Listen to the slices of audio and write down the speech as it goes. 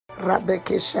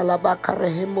Rabeke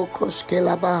shalabakarehimu koshke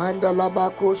labahanda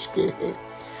labakoshke.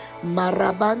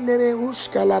 Marabandere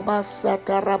ushka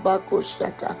labasata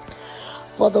rabakoshata.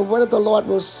 For the word of the Lord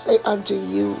will say unto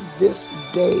you this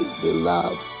day,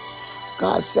 beloved.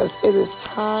 God says, it is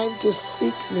time to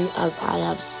seek me as I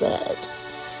have said.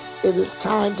 It is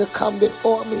time to come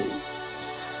before me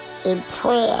in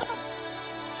prayer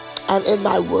and in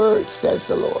my word, says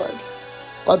the Lord.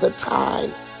 For the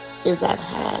time is at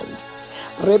hand.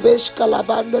 Did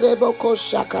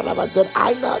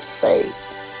I not say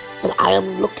that I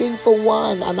am looking for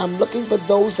one, and I'm looking for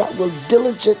those that will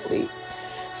diligently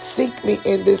seek me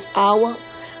in this hour?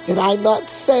 Did I not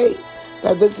say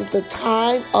that this is the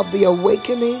time of the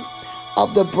awakening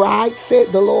of the bride,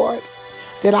 said the Lord?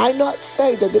 Did I not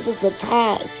say that this is the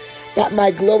time that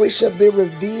my glory shall be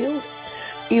revealed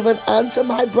even unto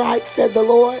my bride, said the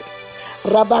Lord?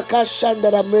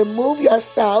 Rabakashandara, remove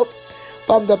yourself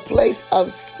from the place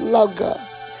of slugger.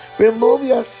 Remove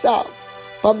yourself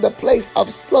from the place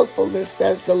of slothfulness,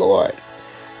 says the Lord,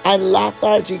 and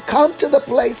lethargy. Come to the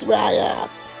place where I am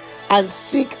and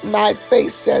seek my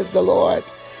face, says the Lord.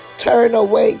 Turn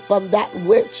away from that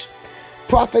which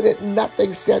profited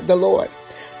nothing, said the Lord.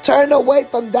 Turn away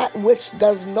from that which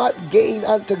does not gain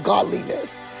unto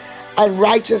godliness and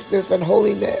righteousness and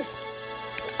holiness.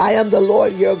 I am the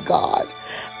Lord your God.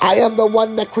 I am the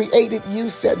one that created you,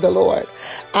 said the Lord.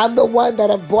 I'm the one that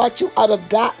have brought you out of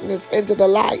darkness into the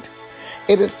light.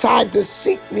 It is time to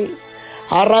seek me.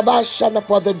 Harabashana,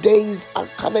 for the days are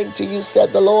coming to you,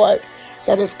 said the Lord,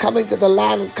 that is coming to the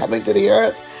land and coming to the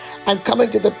earth and coming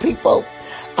to the people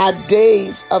are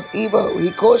days of evil.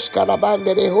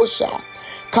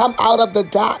 Come out of the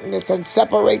darkness and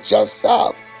separate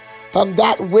yourself from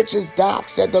that which is dark,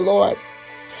 said the Lord,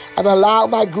 and allow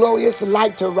my glorious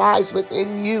light to rise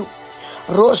within you.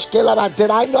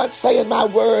 Did I not say in my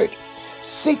word,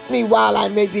 seek me while I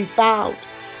may be found,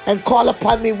 and call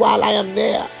upon me while I am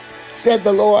near, said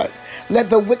the Lord. Let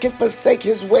the wicked forsake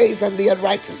his ways, and the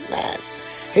unrighteous man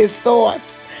his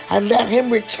thoughts, and let him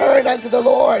return unto the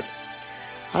Lord.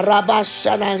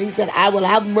 And he said, I will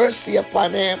have mercy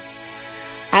upon him.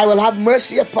 I will have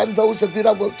mercy upon those of you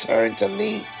that will turn to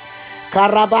me. He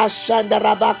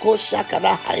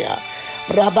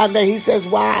says,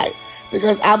 why?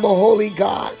 Because I'm a holy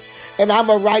God and I'm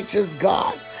a righteous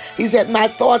God. He said, my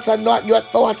thoughts are not your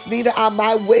thoughts, neither are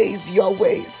my ways your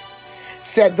ways,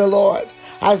 said the Lord.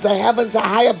 As the heavens are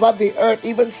high above the earth,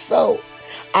 even so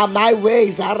are my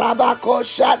ways. Are not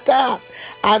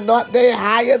they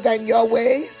higher than your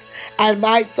ways? And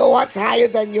my thoughts higher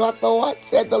than your thoughts,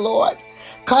 said the Lord.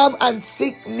 Come and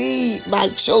seek me, my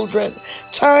children.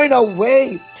 Turn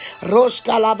away from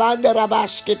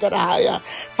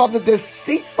the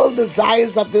deceitful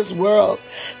desires of this world.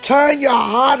 Turn your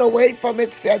heart away from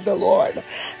it, said the Lord.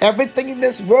 Everything in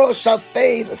this world shall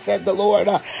fade, said the Lord.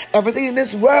 Everything in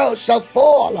this world shall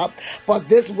fall. For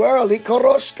this world is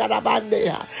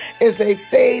a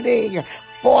fading,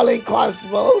 falling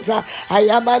cosmos. I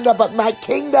am under, but my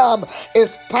kingdom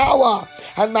is power,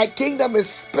 and my kingdom is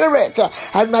spirit,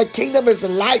 and my kingdom is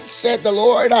light, said the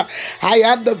Lord. I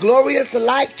am the glorious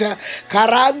light that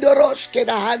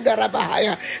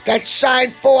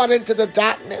shine forth into the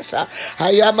darkness. I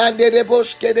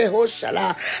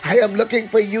am looking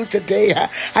for you today.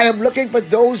 I am looking for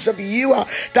those of you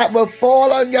that will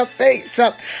fall on your face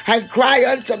and cry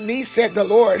unto me, said the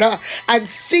Lord, and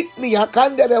seek me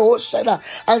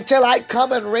until I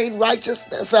come and rain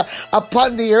righteousness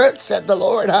upon the earth, said the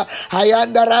Lord.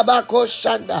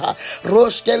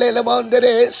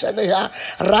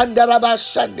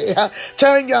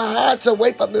 Turn your hearts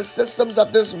away from the systems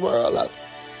of this world.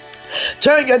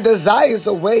 Turn your desires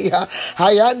away from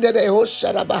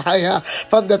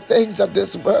the things of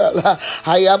this world.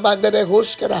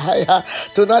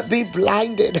 Do not be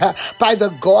blinded by the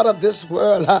God of this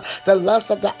world. The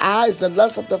lust of the eyes, the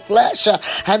lust of the flesh,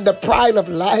 and the pride of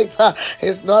life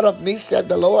is not of me, said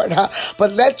the Lord.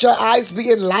 But let your eyes be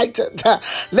enlightened.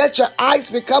 Let your eyes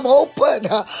become open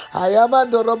to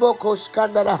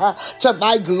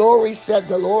my glory, said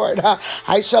the Lord.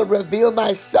 I shall reveal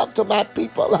myself to my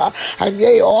people. And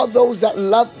yea, all those that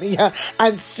love me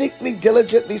and seek me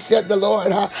diligently, said the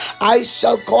Lord, I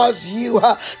shall cause you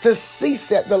to see,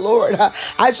 said the Lord.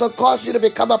 I shall cause you to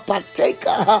become a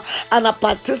partaker and a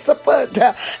participant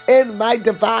in my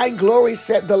divine glory,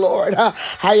 said the Lord. Have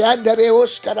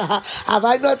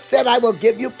I not said I will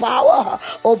give you power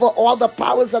over all the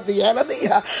powers of the enemy?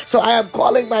 So I am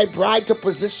calling my bride to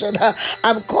position.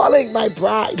 I'm calling my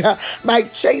bride, my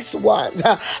chaste ones.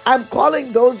 I'm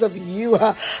calling those of you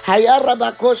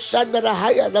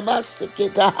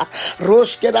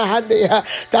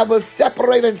that will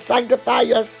separate and sanctify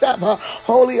yourself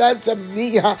holy unto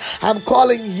me. I'm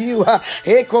calling you.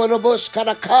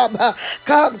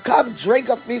 Come, drink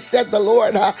of me, said the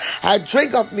Lord.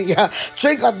 Drink of me,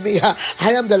 drink of me.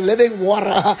 I am the living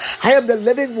water. I am the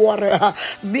living water.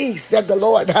 Me, said the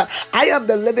Lord. I am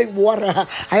the living water.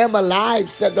 I am alive,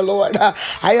 said the Lord.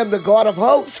 I am the God of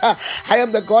hosts. I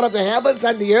am the God of the heavens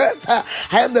and the earth.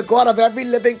 I am the God of every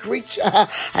living creature.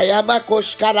 I am a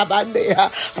koshkarabande.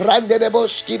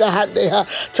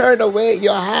 Turn away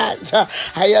your hands.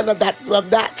 I am of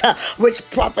that which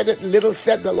profited little,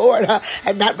 said the Lord,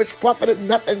 and that which profited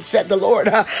nothing, said the Lord.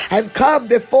 And come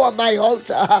before my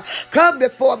altar. Come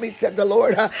before me, said the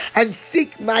Lord, and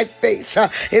seek my face.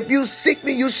 If you seek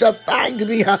me, you shall find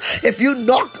me. If you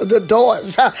knock, the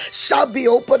doors shall be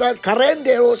open unto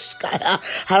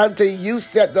you,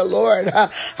 said the Lord.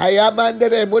 I am under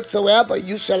them whatsoever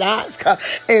you shall ask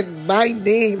in my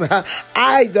name.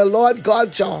 I, the Lord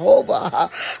God Jehovah,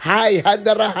 I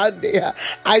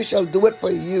shall do it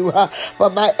for you. For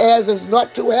my ears is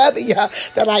not too heavy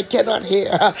that I cannot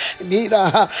hear.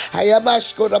 Neither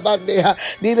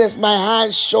is my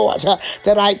hand short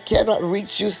that I cannot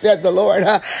reach you, said the Lord.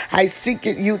 I seek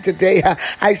it you today.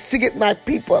 I seek it my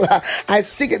people. I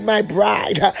seek it my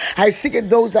bride. I seek it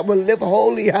those that will live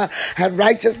holy and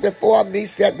righteous before me,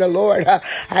 said the Lord.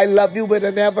 I love you with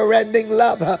a never-ending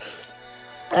love.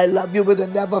 I love you with a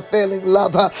never-failing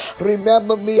love.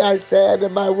 Remember me, I said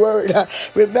in my word.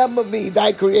 Remember me,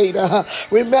 thy creator.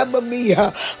 Remember me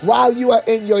while you are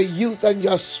in your youth and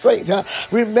your strength.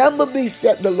 Remember me,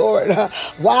 said the Lord,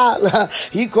 while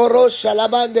you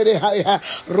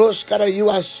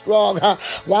are strong,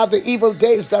 while the evil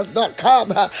days does not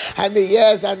come and the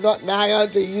years are not nigh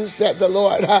unto you, said the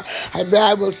Lord. And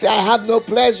I will say, I have no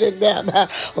pleasure in them.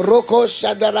 While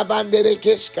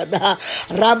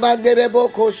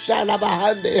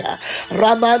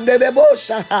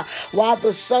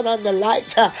the sun and the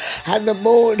light and the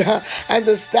moon and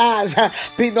the stars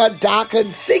be not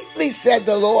darkened, seek me, said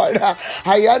the Lord.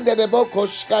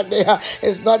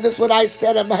 Is not this what I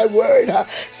said in my word?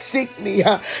 Seek me,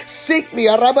 seek me.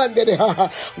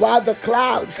 While the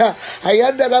clouds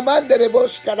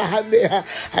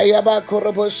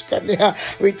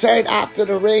return after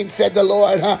the rain, said the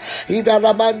Lord.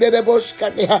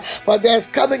 For there's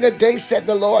coming a day, said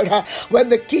the Lord, when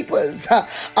the keepers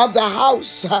of the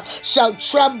house shall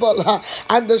tremble,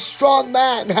 and the strong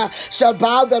man shall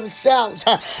bow themselves,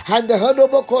 and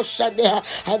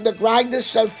the grinders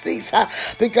shall cease,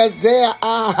 because there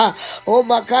are, oh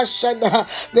my gosh,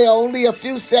 there are only a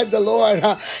few, said the Lord.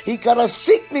 He gotta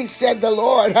seek me, said the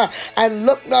Lord, and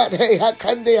look not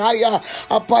upon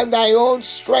thy own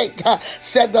strength,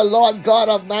 said the Lord God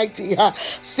Almighty.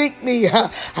 Seek me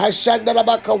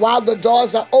while the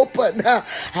doors are open,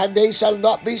 and they shall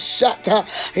not be shut.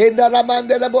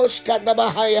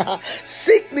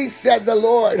 Seek me, said the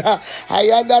Lord,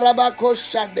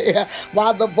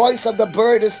 while the voice of the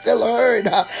bird is still heard,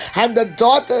 and the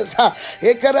daughters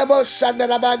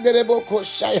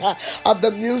of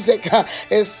the music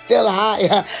is still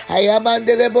high.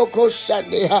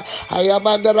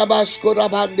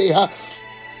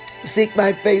 Seek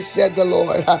my face, said the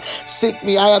Lord. Seek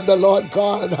me. I am the Lord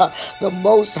God, the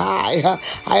Most High.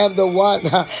 I am the one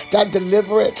that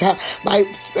delivereth.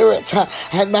 My spirit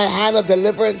and my hand of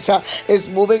deliverance is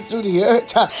moving through the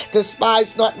earth.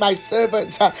 Despise not my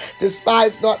servants.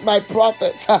 Despise not my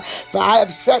prophets. For I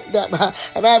have sent them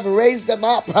and I have raised them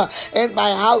up in my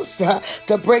house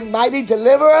to bring mighty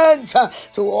deliverance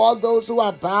to all those who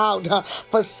are bound.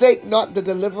 Forsake not the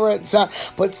deliverance,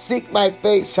 but seek my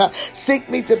face. Seek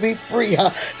me to be free.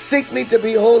 Seek me to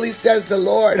be holy, says the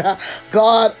Lord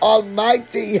God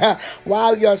Almighty.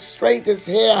 While your strength is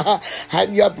here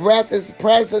and your breath is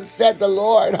present, said the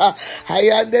Lord.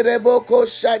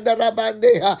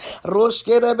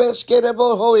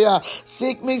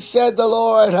 Seek me, said the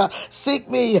Lord. Seek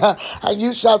me, and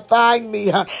you shall find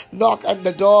me. Knock, and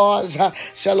the doors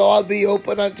shall all be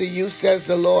open unto you, says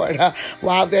the Lord.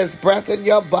 While there's breath in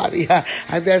your body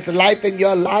and there's life in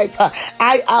your life,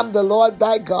 I am the Lord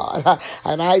thy God,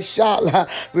 and I shall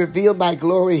reveal my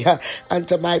glory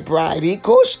unto my bride. Be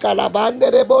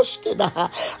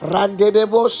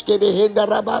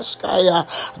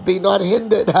not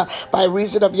hindered by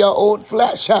reason of your own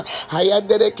flesh, but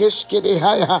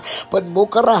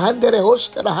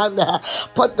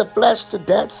put the flesh to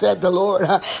death, said the Lord,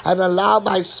 and allow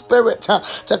my spirit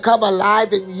to come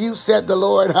alive in you, said the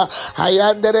Lord. I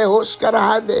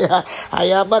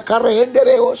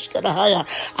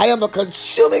am a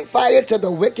consuming consuming fire to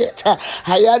the wicked.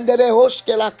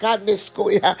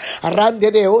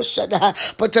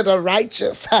 But to the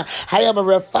righteous, I am a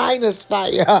refiner's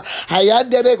fire.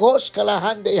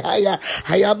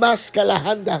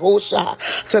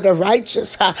 To the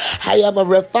righteous, I am a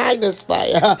refiner's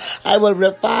fire. I will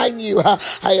refine you. I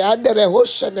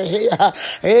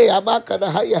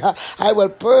will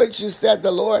purge you, said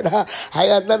the Lord.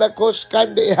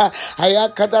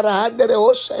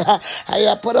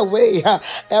 I put away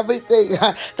everything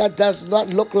that does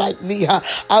not look like me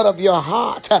out of your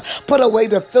heart. Put away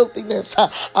the filthiness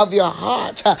of your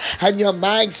heart and your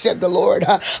mind, said the Lord.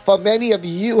 For many of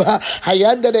you have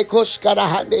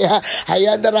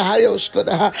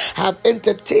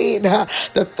entertained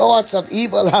the thoughts of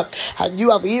evil, and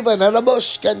you have even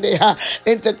entertained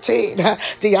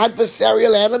the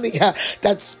adversarial enemy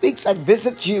that speaks and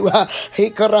visits you.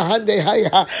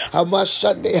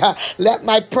 Let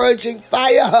my purging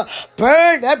fire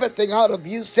burn everything out of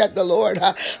you, said the Lord.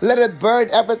 Let it burn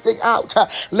everything out.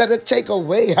 Let it take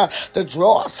away the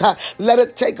dross. Let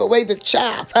it take away the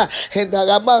chaff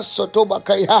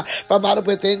from out of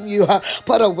within you.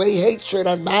 Put away hatred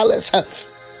and malice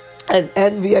and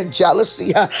envy and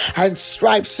jealousy and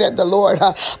strife, said the Lord.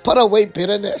 Put away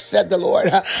bitterness, said the Lord,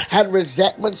 and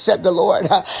resentment, said the Lord.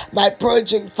 My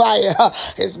purging fire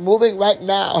is moving right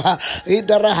now.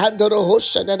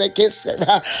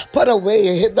 Put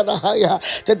away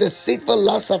the deceitful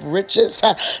lust of riches.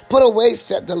 Put away,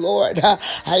 said the Lord,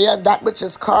 that which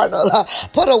is carnal.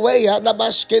 Put away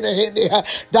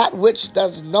that which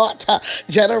does not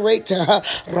generate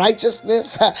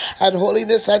righteousness and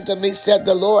holiness unto me, said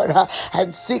the Lord.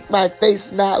 And seek my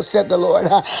face now, said the Lord.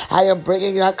 I am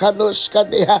bringing a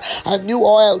new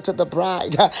oil to the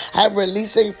bride. I'm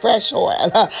releasing fresh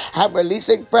oil. I'm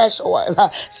releasing fresh oil,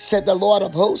 said the Lord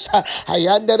of hosts. And I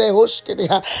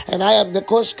am the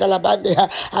Koshkalabande.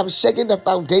 I'm shaking the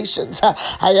foundations of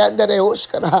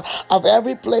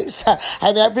every place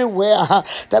and everywhere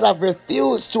that I've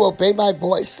refused to obey my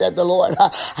voice, said the Lord.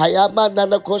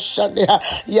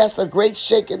 Yes, a great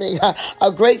shaking,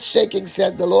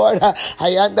 said the Lord.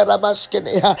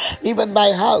 Even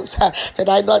my house, did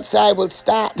I not say I will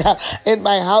stand in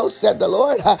my house, said the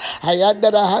Lord.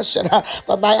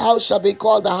 For my house shall be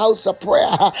called the house of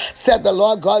prayer, said the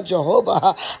Lord God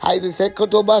Jehovah.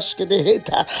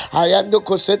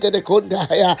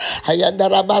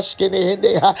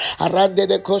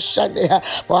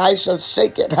 For I shall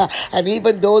shake it, and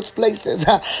even those places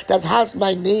that has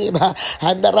my name,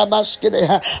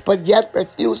 but yet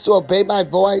refuse to obey my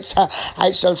voice,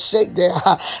 I shall shake there,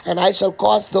 and I shall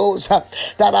cause those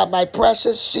that are my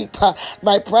precious sheep,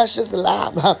 my precious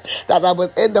lamb, that are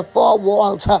within the four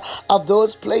walls of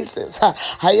those places, that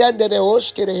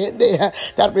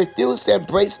refuse to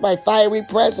embrace my fiery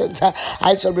presence.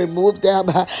 I shall remove them,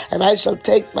 and I shall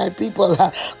take my people,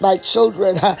 my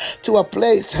children, to a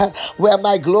place where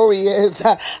my glory is,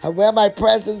 and where my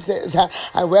presence is,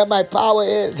 and where my power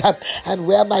is, and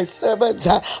where my servants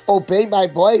obey my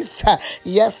voice.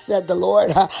 Yes, said the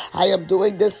Lord. I am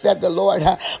doing this, said the Lord.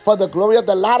 For the glory of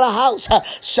the latter house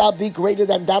shall be greater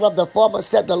than that of the former,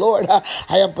 said the Lord.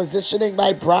 I am positioning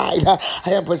my bride.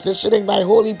 I am positioning my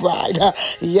holy bride.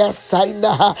 Yes, I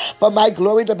know. For my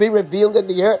glory to be revealed in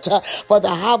the earth. For the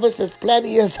harvest is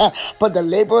plenteous, but the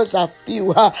laborers are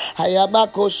few. I am a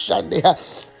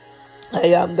koshande. I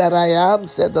am that I am,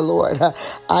 said the Lord.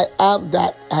 I am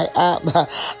that I am.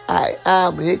 I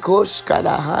am.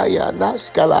 Hikoshkalahaya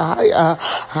naskalahaya.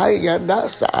 Haya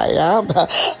nasa. I am.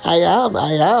 I am.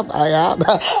 I am. I am.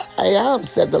 I am,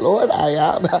 said the Lord. I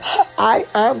am. I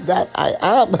am that I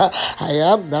am. I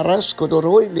am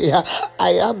Narashkodoroini. I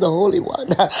am the Holy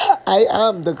One. I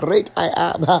am the great I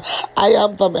am. I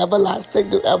am from everlasting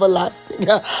to everlasting.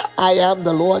 I am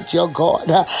the Lord your God.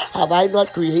 Have I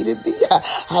not created thee?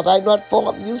 Have I not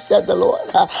formed you, said the Lord?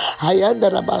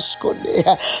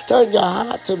 Turn your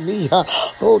heart to me.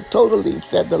 Oh, totally,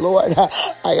 said the Lord.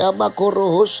 I am a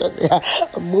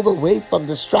korohoshane. Move away from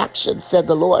distraction, said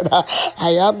the Lord.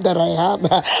 I am that I am.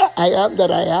 I am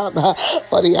that I am.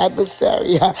 For the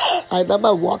adversary, I am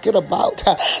walking about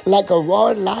like a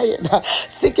roaring lion,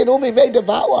 seeking whom he may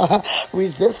devour.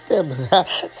 Resist him,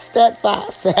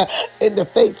 steadfast in the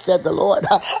faith, said the Lord.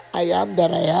 I am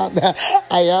that I am.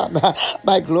 I am.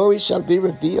 My glory shall shall be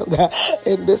revealed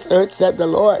in this earth, said the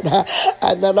Lord.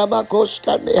 And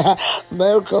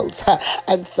miracles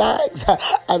and signs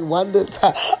and wonders.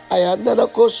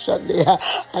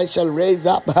 I shall raise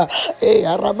up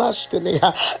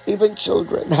even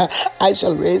children. I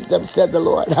shall raise them, said the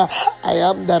Lord. I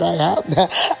am that I am.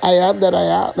 I am that I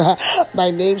am.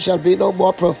 My name shall be no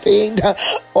more profaned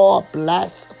or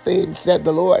blasphemed, said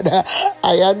the Lord.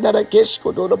 I am that I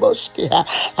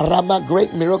Rama,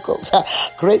 great miracles,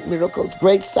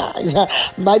 great signs,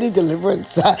 mighty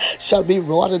deliverance shall be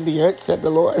wrought in the earth, said the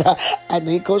Lord.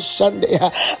 Aniko Shande,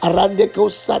 Arandeko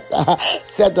Sata,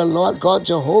 said the Lord God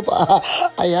Jehovah.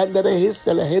 I am that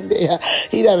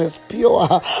he that is pure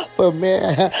for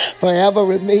man forever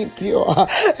remain pure.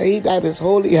 He that is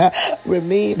holy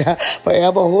remain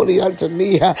forever holy unto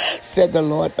me, said the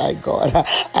Lord thy God.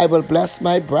 I will bless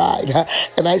my bride,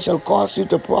 and I shall cause you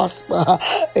to prosper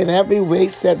in every way,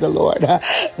 said the Lord.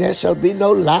 There shall be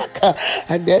no lack,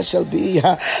 and there shall be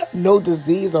no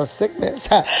disease or sickness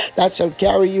that shall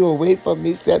carry you away from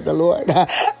me, said the Lord.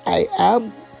 I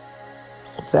am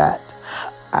that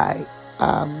I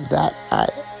am that I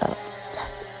am.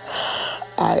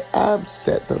 I am,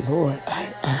 said the Lord.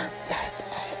 I am that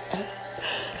I am.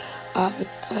 I am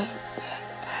that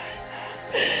I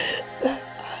am. That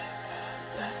I am.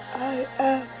 That I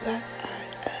am. That I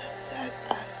am. That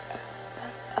I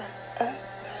am.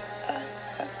 That I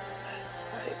am.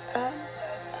 I am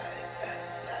that I am.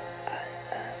 That I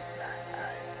am. That I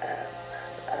am. That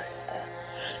I am.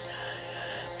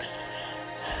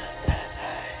 That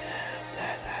I am.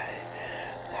 That I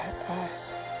am. That I am.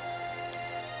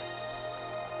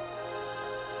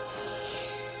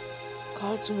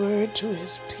 God's word to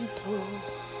his people.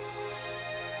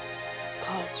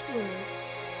 God's word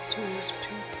to his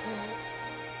people.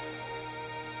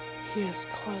 He has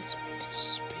caused me to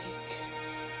speak.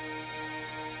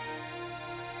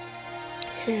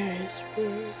 Hear his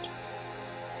word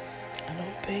and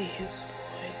obey his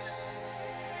voice.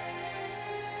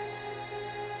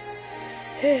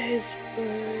 Hear his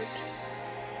word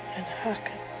and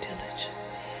hearken diligently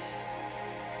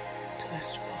to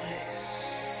his voice.